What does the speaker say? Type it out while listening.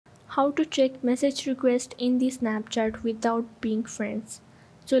How to check message request in the Snapchat without being friends.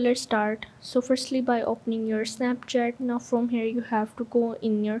 So let's start. So firstly, by opening your Snapchat. Now from here you have to go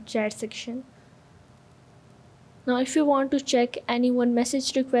in your chat section. Now if you want to check anyone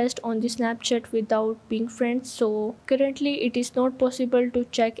message request on the Snapchat without being friends, so currently it is not possible to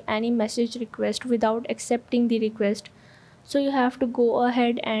check any message request without accepting the request. So you have to go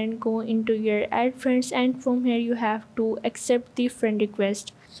ahead and go into your add friends, and from here you have to accept the friend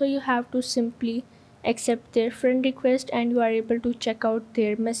request. So you have to simply accept their friend request and you are able to check out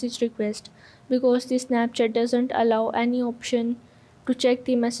their message request, because the Snapchat doesn't allow any option to check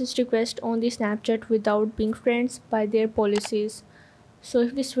the message request on the Snapchat without being friends by their policies. So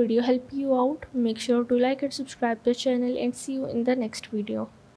if this video helped you out, make sure to like and subscribe the channel, and see you in the next video.